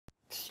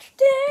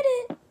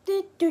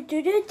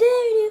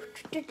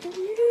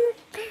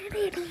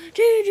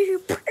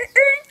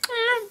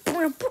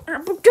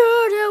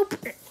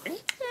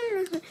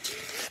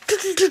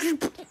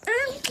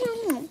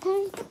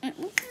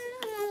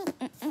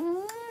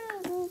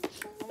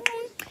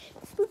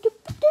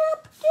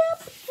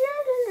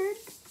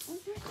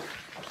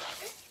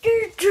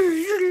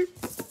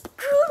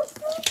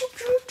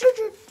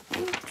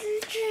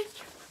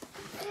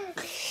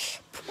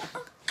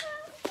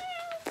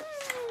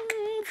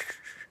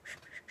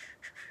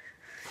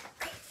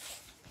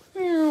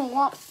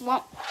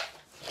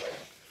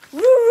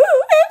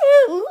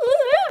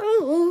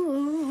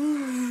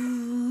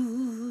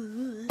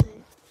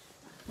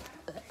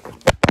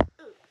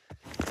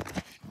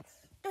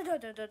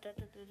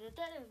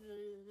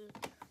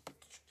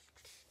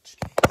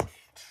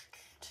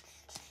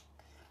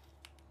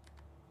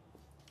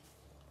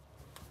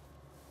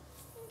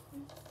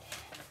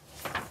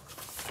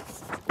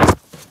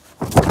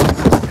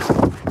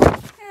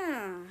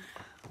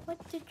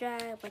What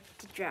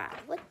to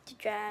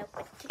drive.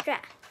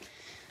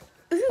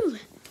 Ooh,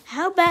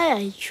 how about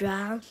I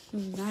drive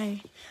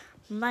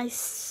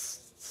myself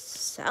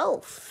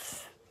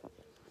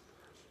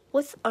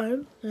with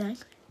arms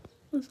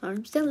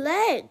and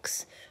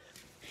legs.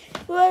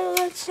 Well,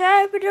 let's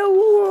have it a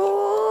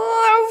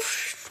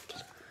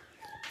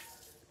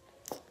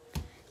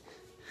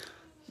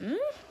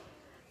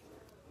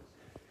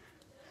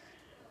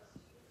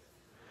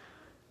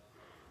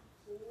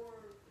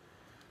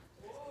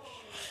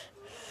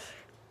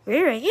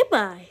Where am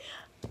I?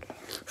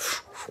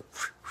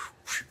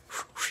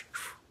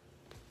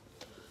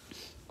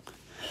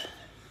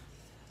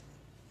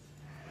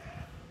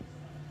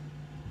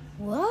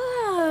 Wow.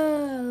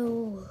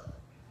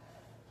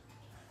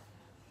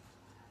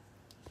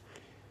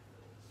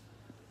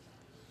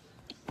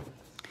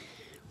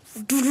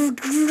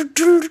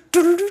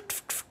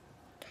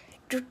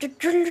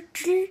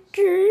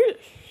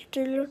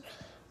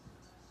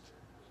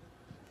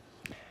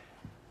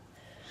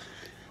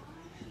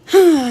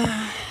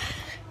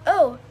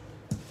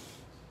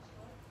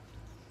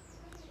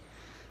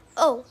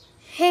 Oh,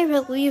 hey,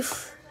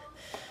 Relief.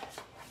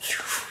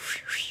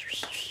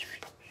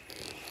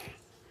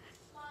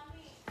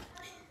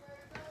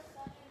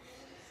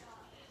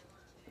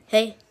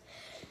 Hey,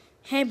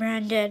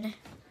 Brandon.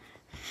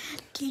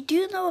 Do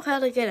you know how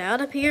to get out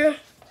of here?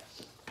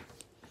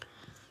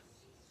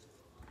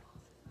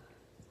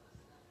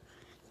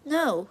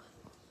 No.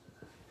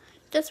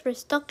 Guess we're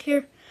stuck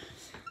here.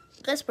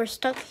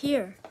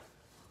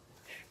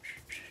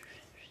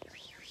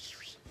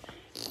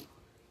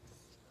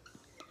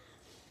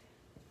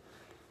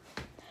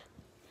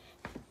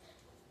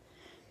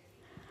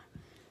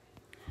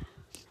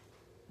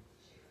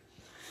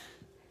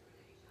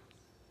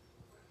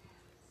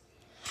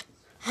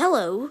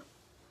 Hello.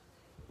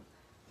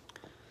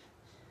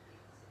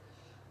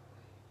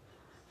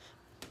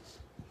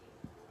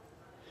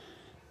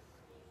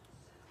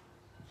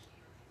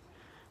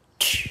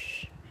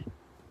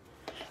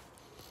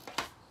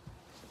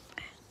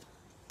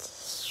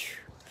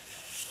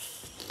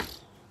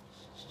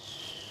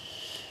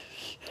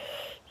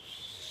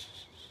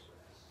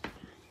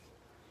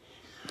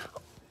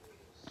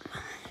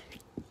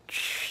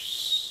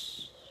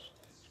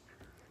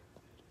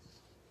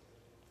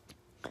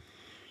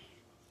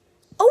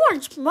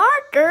 Orange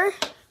marker?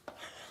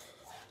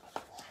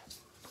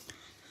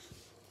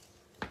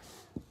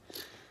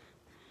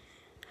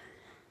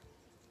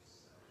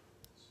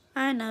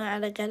 I know how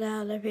to get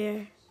out of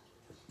here.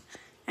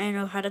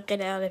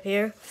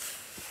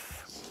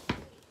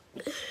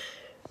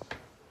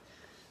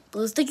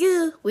 Blue's the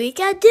goo. We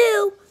can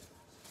do.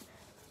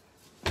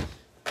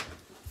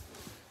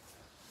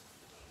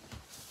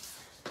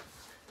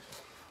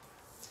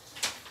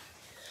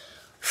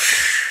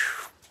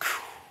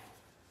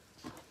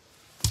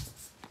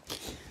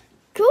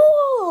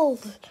 Cool.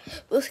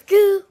 Blue's the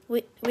goo.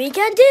 We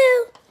can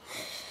do.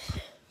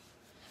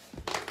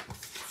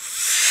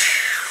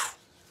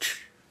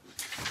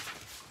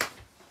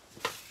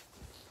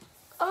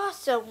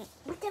 Awesome.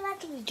 We can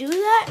actually do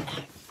that.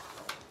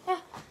 Yeah,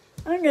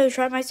 I'm gonna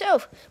try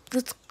myself.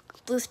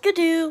 Blue's the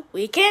goo.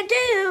 We can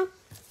do.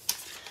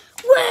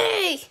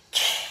 Wait.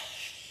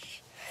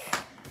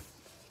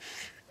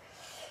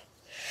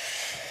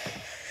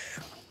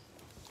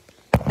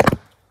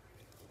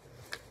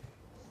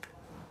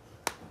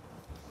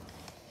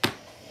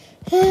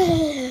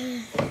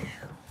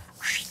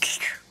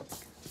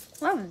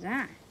 What was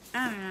that?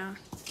 I don't know.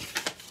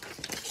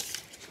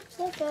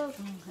 Let's go.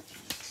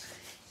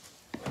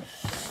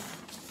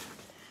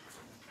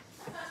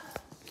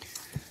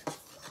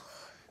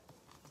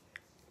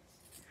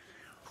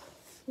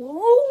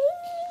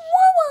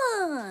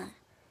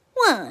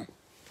 One.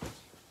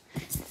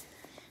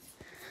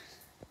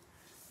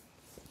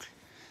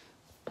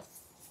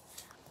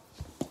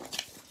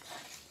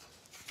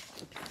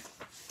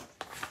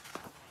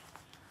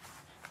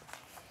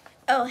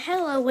 Oh,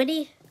 hello,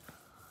 Woody.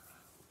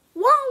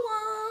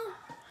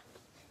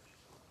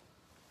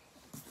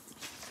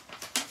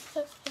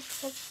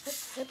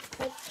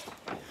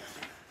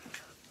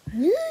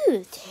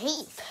 Ooh,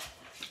 tape.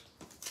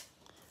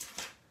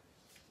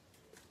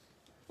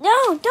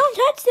 No, don't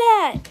touch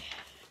that.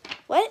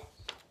 What?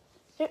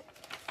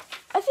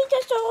 I think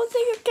that's the whole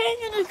thing you're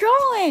getting in the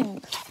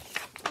drawing.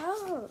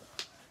 Oh.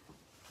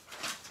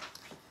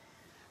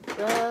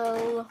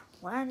 Well,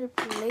 want to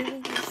play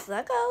with these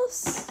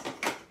Legos?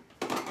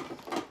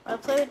 Want to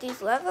play with these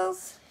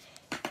Legos?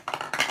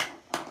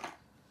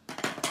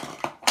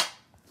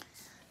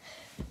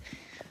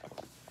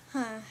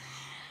 Huh.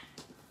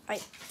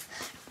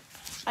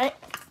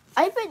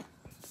 I've been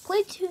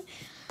play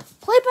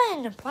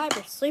button and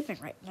Fiber sleeping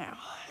right now.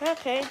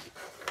 Okay.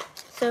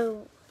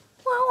 So,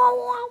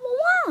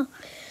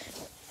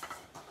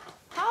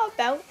 how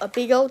about a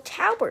big old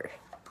tower?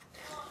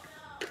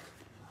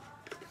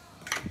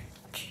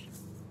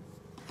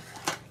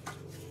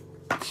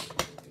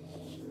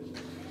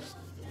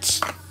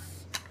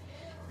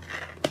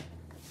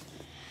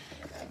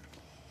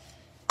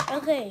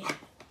 Okay,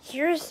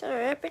 here's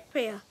our epic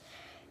fail.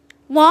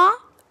 1,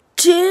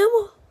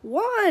 2,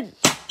 1.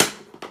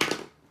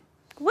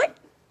 What?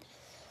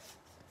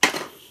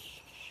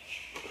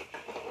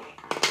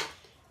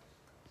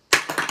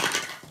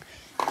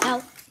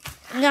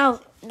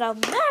 Now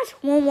that's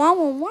 1, 1,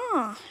 1,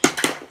 1.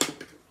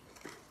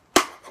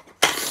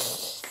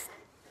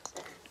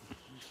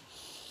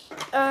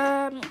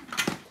 I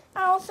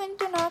don't think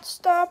they're not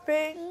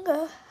stopping.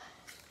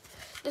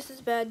 This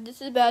is bad.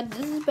 This is bad.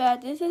 This is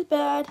bad. This is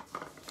bad.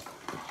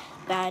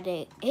 Bad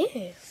it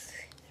is.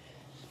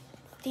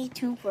 Stay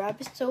tuned for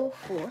episode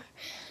 4.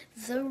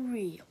 The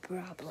real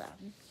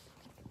problem.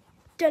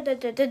 Da da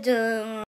da da da.